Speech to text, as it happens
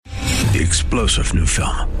The explosive new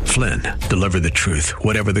film, Flynn, deliver the truth,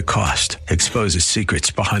 whatever the cost, exposes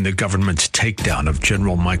secrets behind the government's takedown of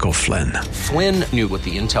General Michael Flynn. Flynn knew what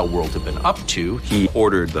the intel world had been up to. He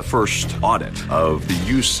ordered the first audit of the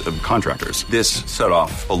use of contractors. This set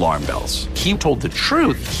off alarm bells. He told the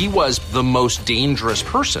truth. He was the most dangerous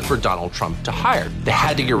person for Donald Trump to hire. They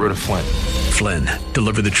had to get rid of Flynn. Flynn,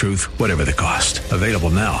 deliver the truth, whatever the cost. Available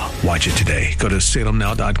now. Watch it today. Go to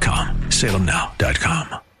salemnow.com.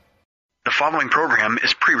 salemnow.com. The following program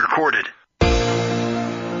is pre-recorded.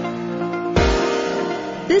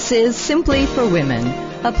 This is Simply for Women,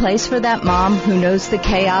 a place for that mom who knows the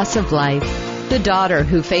chaos of life, the daughter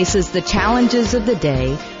who faces the challenges of the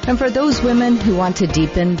day, and for those women who want to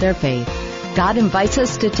deepen their faith. God invites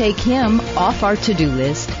us to take Him off our to-do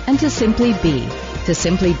list and to simply be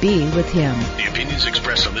with Him. The opinions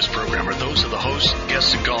expressed on this program are those of the hosts,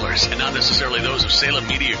 guests, and callers, and not necessarily those of Salem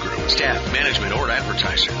Media Group, staff, management, or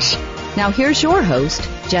advertisers. Now here's your host,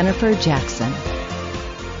 Jennifer Jackson.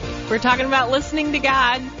 We're talking about listening to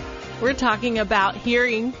God. We're talking about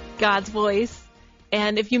hearing God's voice.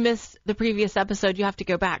 And if you missed the previous episode, you have to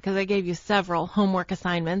go back because I gave you several homework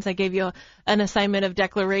assignments. I gave you an assignment of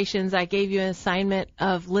declarations. I gave you an assignment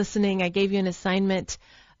of listening. I gave you an assignment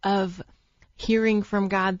of hearing from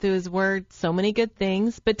God through His Word. So many good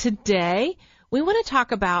things. But today, we want to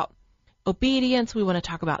talk about obedience. We want to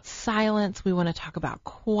talk about silence. We want to talk about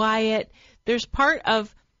quiet. There's part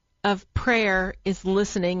of prayer is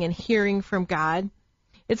listening and hearing from God.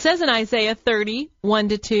 It says in Isaiah 30,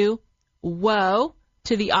 1-2, woe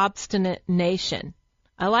to the obstinate nation.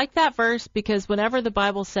 I like that verse because whenever the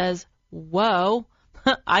Bible says woe,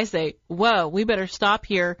 I say, whoa, we better stop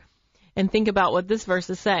here and think about what this verse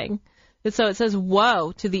is saying. And so it says,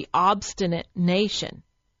 woe to the obstinate nation.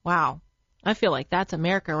 Wow. I feel like that's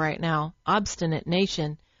America right now. Obstinate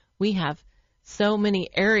nation. We have so many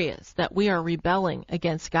areas that we are rebelling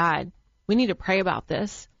against God. We need to pray about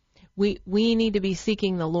this. We need to be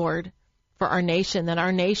seeking the Lord for our nation, that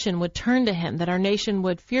our nation would turn to Him, that our nation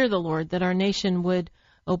would fear the Lord, that our nation would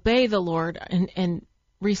obey the Lord and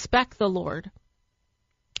respect the Lord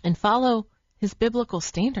and follow His biblical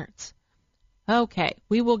standards. Okay,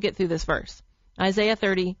 we will get through this verse. Isaiah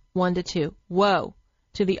 30, 1-2. Woe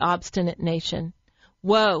to the obstinate nation.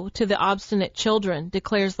 Woe to the obstinate children,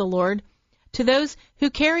 declares the Lord, to those who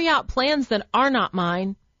carry out plans that are not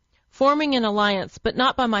mine, forming an alliance, but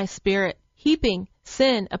not by my spirit, heaping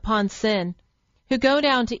sin upon sin, who go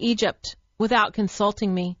down to Egypt without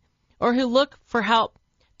consulting me, or who look for help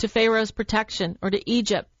to Pharaoh's protection, or to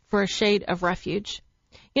Egypt for a shade of refuge.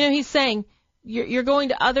 You know, He's saying, you're going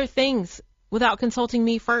to other things without consulting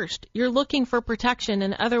me first. You're looking for protection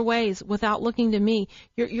in other ways without looking to me.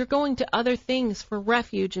 You're going to other things for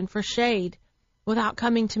refuge and for shade without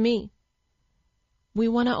coming to me. We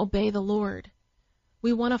want to obey the Lord.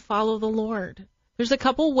 We want to follow the Lord. There's a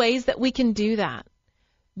couple ways that we can do that.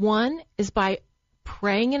 One is by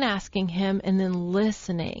praying and asking Him and then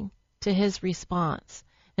listening to His response.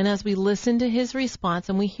 And as we listen to His response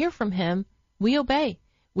and we hear from Him, we obey.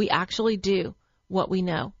 We actually do what we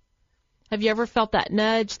know. Have you ever felt that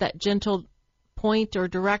nudge, that gentle point or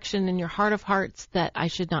direction in your heart of hearts that I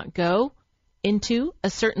should not go into a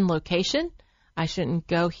certain location? I shouldn't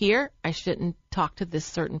go here. I shouldn't talk to this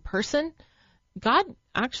certain person. God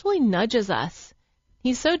actually nudges us.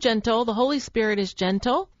 He's so gentle. The Holy Spirit is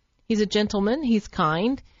gentle. He's a gentleman. He's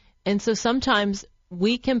kind. And so sometimes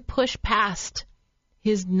we can push past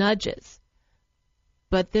His nudges,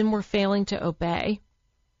 but then we're failing to obey.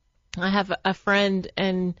 I have a friend,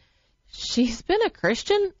 and she's been a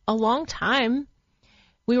Christian a long time.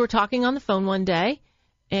 We were talking on the phone one day,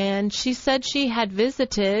 and she said she had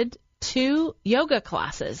visited 2 yoga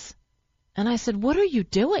classes. And I said, what are you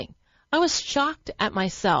doing? I was shocked at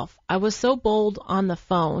myself. I was so bold on the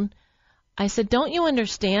phone. I said, don't you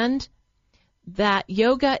understand that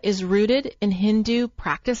yoga is rooted in Hindu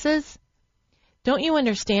practices? Don't you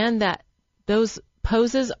understand that those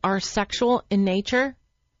poses are sexual in nature?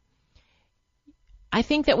 I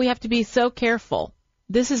think that we have to be so careful.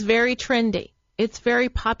 This is very trendy. It's very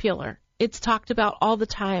popular. It's talked about all the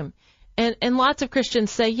time. And lots of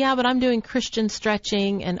Christians say, yeah, but I'm doing Christian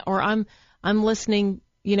stretching or I'm listening,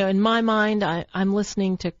 you know, in my mind, I'm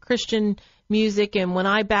listening to Christian music, and when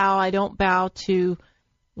I bow, I don't bow to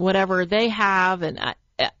whatever they have. And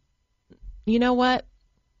you know what?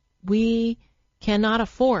 We cannot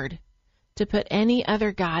afford to put any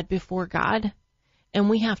other God before God, and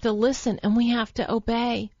we have to listen and we have to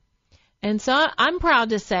obey. And so I'm proud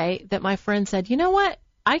to say that my friend said, you know what?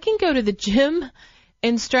 I can go to the gym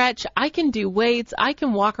and stretch. I can do weights. I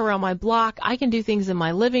can walk around my block. I can do things in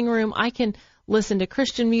my living room. I can listen to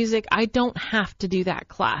Christian music. I don't have to do that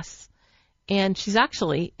class. And she's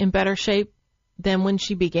actually in better shape than when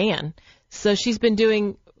she began. So she's been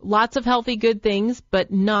doing lots of healthy, good things,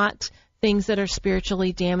 but not things that are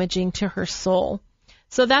spiritually damaging to her soul.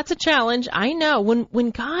 So that's a challenge. I know when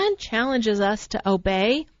God challenges us to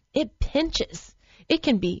obey, it pinches. It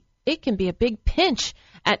can be a big pinch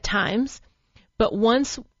at times, but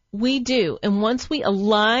once we do, and once we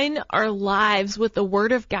align our lives with the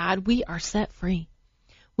Word of God, we are set free.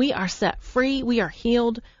 We are set free. We are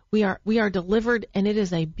healed. We are delivered, and it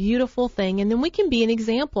is a beautiful thing. And then we can be an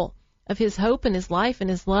example of His hope and His life and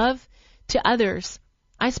His love to others.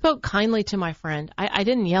 I spoke kindly to my friend. I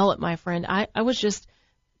didn't yell at my friend. I was just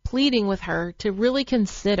pleading with her to really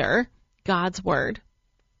consider God's Word.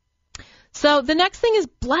 So the next thing is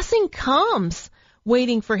blessing comes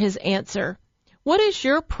waiting for His answer. What is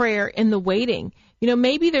your prayer in the waiting?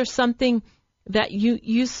 Maybe there's something that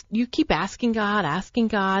you keep asking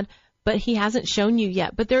God, but He hasn't shown you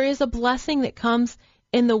yet. But there is a blessing that comes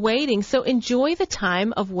in the waiting. So enjoy the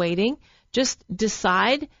time of waiting. Just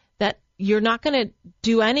decide that you're not going to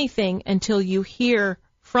do anything until you hear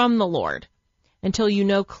from the Lord, until you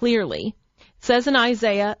know clearly. It says in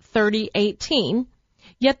Isaiah 30:18,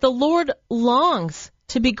 "Yet the Lord longs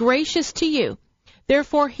to be gracious to you.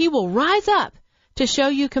 Therefore He will rise up to show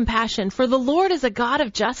you compassion. For the Lord is a God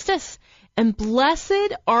of justice, and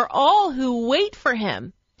blessed are all who wait for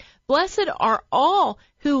Him." Blessed are all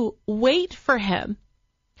who wait for Him.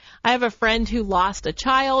 I have a friend who lost a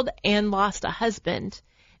child and lost a husband,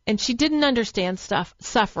 and she didn't understand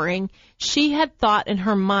suffering. She had thought in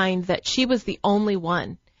her mind that she was the only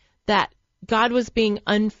one, that God was being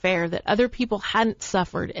unfair, that other people hadn't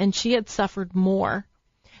suffered, and she had suffered more.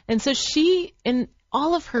 And so she, in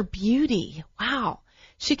all of her beauty,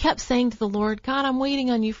 she kept saying to the Lord, "God, I'm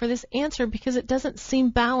waiting on you for this answer because it doesn't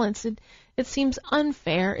seem balanced. It seems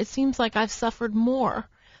unfair. It seems like I've suffered more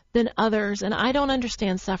than others, and I don't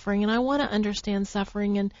understand suffering, and I want to understand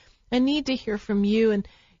suffering, and I need to hear from you.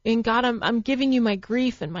 And God, I'm giving you my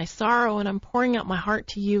grief and my sorrow, and I'm pouring out my heart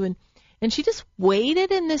to you." And she just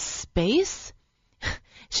waited in this space.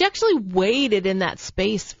 She actually waited in that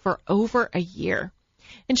space for over a year.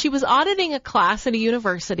 And she was auditing a class at a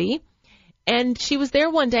university, and she was there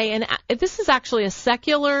one day, and this is actually a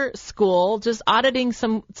secular school, just auditing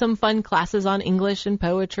some fun classes on English and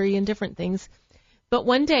poetry and different things. But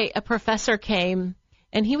one day a professor came,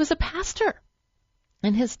 and he was a pastor,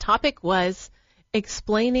 and his topic was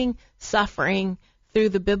explaining suffering through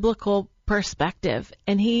the biblical perspective.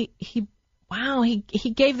 And he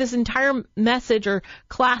gave this entire message or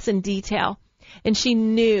class in detail, and she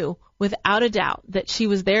knew without a doubt that she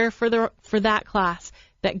was there for that class,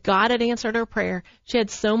 that God had answered her prayer. She had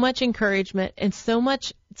so much encouragement and so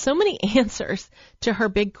many answers to her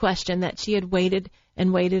big question that she had waited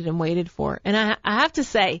and waited and waited for. And I have to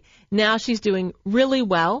say, now she's doing really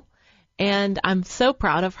well, and I'm so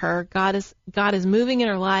proud of her. God is moving in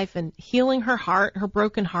her life and healing her heart, her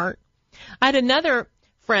broken heart. I had another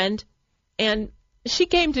friend, and she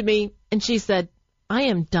came to me and she said, "I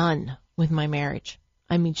am done with my marriage."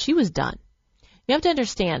 I mean, she was done. You have to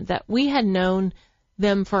understand that we had known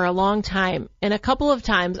them for a long time, and a couple of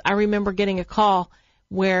times I remember getting a call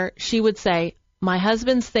where she would say, "My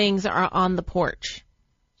husband's things are on the porch."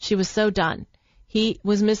 She was so done. He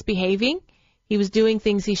was misbehaving. He was doing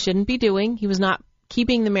things he shouldn't be doing. He was not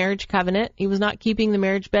keeping the marriage covenant. He was not keeping the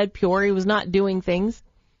marriage bed pure. He was not doing things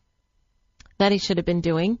that he should have been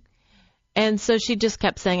doing. And so she just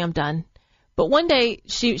kept saying, "I'm done." But one day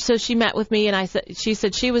she met with me, and she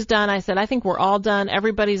said she was done. I said, "I think we're all done.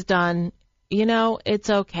 Everybody's done. It's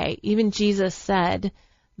okay." Even Jesus said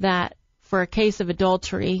that for a case of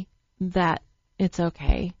adultery, that it's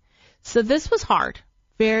okay. So this was hard,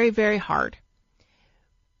 very, very hard.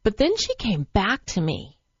 But then she came back to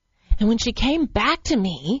me. And when she came back to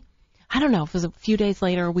me, I don't know if it was a few days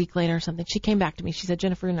later, a week later or something, she came back to me. She said,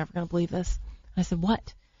 "Jennifer, you're never going to believe this." I said,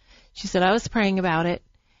 "What?" She said, "I was praying about it,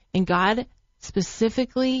 and God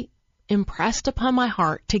specifically impressed upon my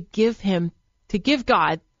heart to give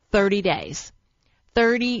God 30 days.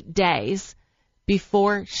 30 days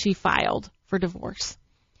before she filed for divorce,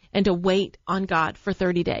 and to wait on God for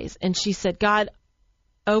 30 days. And she said, "God,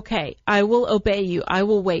 okay, I will obey you. I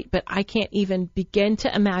will wait, but I can't even begin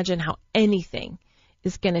to imagine how anything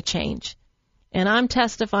is going to change." And I'm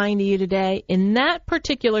testifying to you today in that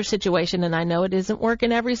particular situation, and I know it doesn't work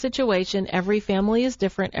in every situation. Every family is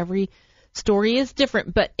different. Every story is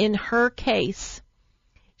different. But in her case,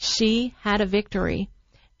 she had a victory.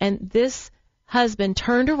 And this husband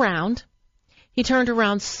turned around. He turned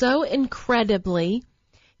around so incredibly.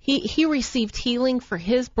 He received healing for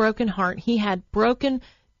his broken heart. He had broken,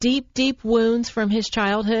 deep, deep wounds from his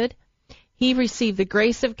childhood. He received the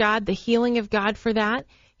grace of God, the healing of God for that.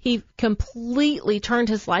 He completely turned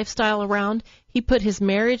his lifestyle around. He put his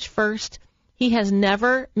marriage first. He has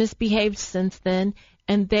never misbehaved since then,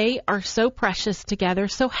 and they are so precious together,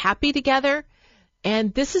 so happy together.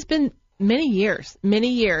 And this has been many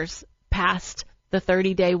years past the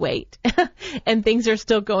 30-day wait, and things are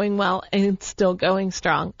still going well and still going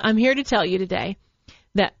strong. I'm here to tell you today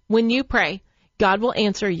that when you pray, God will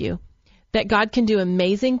answer you, that God can do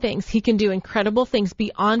amazing things. He can do incredible things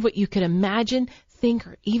beyond what you could imagine, think,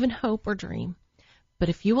 or even hope or dream. But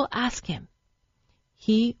if you will ask him,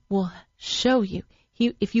 he will show you.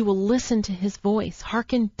 If you will listen to his voice,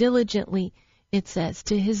 hearken diligently, it says,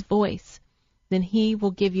 to his voice, then he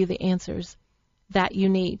will give you the answers that you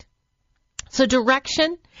need. So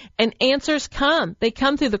direction and answers come. They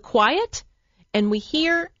come through the quiet, and we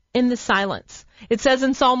hear in the silence. It says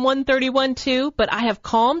in Psalm 131:2, "But I have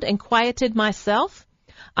calmed and quieted myself.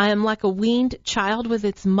 I am like a weaned child with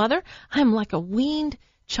its mother. I am like a weaned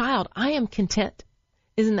child. I am content."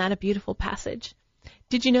 Isn't that a beautiful passage?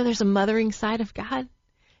 Did you know there's a mothering side of God?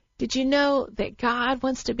 Did you know that God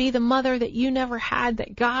wants to be the mother that you never had,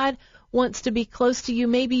 that God wants to be close to you?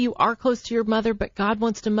 Maybe you are close to your mother, but God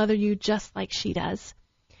wants to mother you just like she does.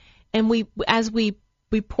 And as we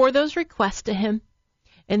pour those requests to him,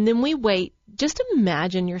 and then we wait, just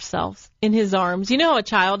imagine yourselves in his arms. You know how a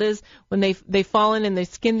child is when they've fallen and they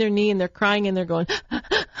skin their knee and they're crying and they're going,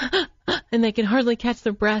 and they can hardly catch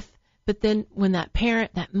their breath. But then when that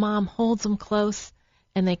parent, that mom holds them close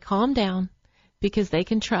and they calm down because they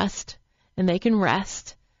can trust and they can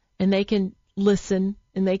rest and they can listen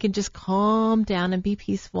and they can just calm down and be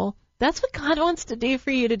peaceful. That's what God wants to do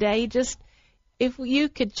for you today. If you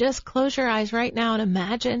could just close your eyes right now and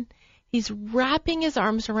imagine he's wrapping his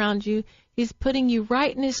arms around you. He's putting you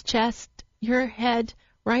right in his chest, your head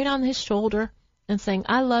right on his shoulder, and saying,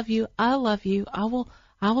 I love you. I love you. I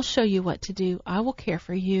will show you what to do. I will care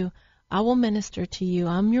for you. I will minister to you.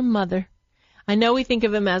 I'm your mother. I know we think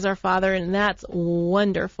of him as our father, and that's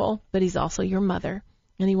wonderful, but he's also your mother,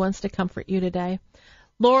 and he wants to comfort you today.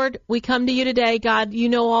 Lord, we come to you today. God, you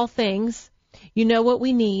know all things. You know what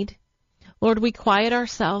we need. Lord, we quiet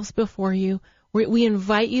ourselves before you. We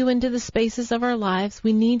invite you into the spaces of our lives.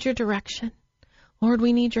 We need your direction. Lord,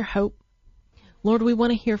 we need your hope. Lord, we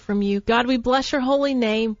want to hear from you. God, we bless your holy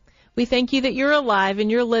name. We thank you that you're alive and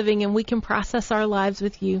you're living, and we can process our lives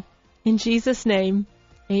with you. In Jesus' name,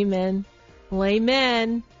 amen. Well,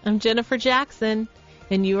 amen. I'm Jennifer Jackson,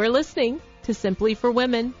 and you are listening to Simply for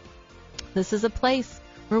Women. This is a place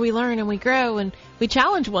where we learn and we grow and we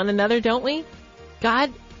challenge one another, don't we?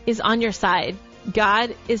 God is on your side.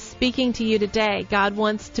 God is speaking to you today. God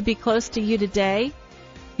wants to be close to you today.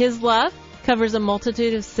 His love covers a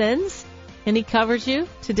multitude of sins, and he covers you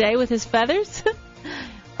today with his feathers.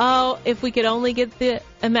 Oh, if we could only get the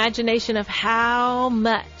imagination of how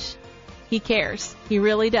much he cares. He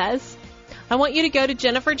really does. I want you to go to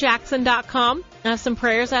jenniferjackson.com. I have some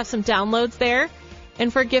prayers. I have some downloads there.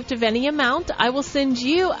 And for a gift of any amount, I will send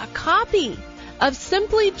you a copy of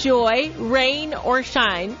Simply Joy, Rain or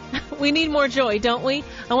Shine. We need more joy, don't we?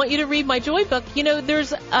 I want you to read my joy book. You know,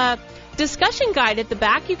 there's a discussion guide at the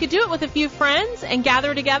back. You could do it with a few friends and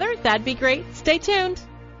gather together. That'd be great. Stay tuned.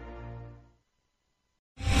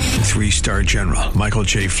 3-star General Michael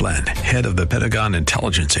J. Flynn, head of the Pentagon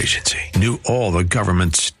Intelligence Agency, knew all the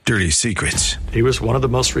government's dirty secrets. He was one of the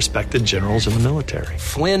most respected generals in the military.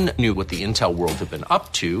 Flynn knew what the intel world had been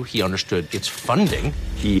up to. He understood its funding.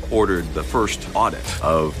 He ordered the first audit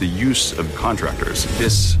of the use of contractors.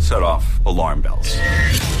 This set off alarm bells.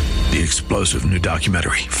 The explosive new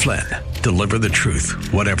documentary, Flynn, Deliver the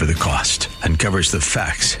Truth, Whatever the Cost, uncovers the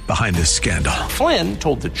facts behind this scandal. Flynn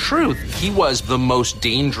told the truth. He was the most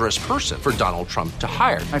dangerous person for Donald Trump to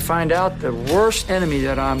hire. I find out the worst enemy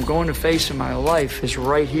that I'm going to face in my life is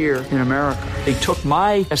right here in America. They took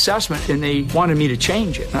my assessment and they wanted me to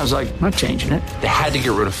change it. And I was like, I'm not changing it. They had to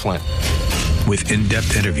get rid of Flynn. With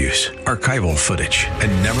in-depth interviews, archival footage,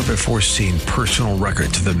 and never-before-seen personal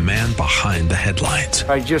records of the man behind the headlines.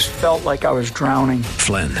 I just felt like I was drowning.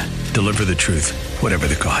 Flynn, Deliver the Truth, Whatever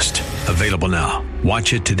the Cost. Available now.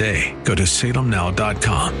 Watch it today. Go to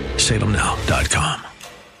salemnow.com. salemnow.com.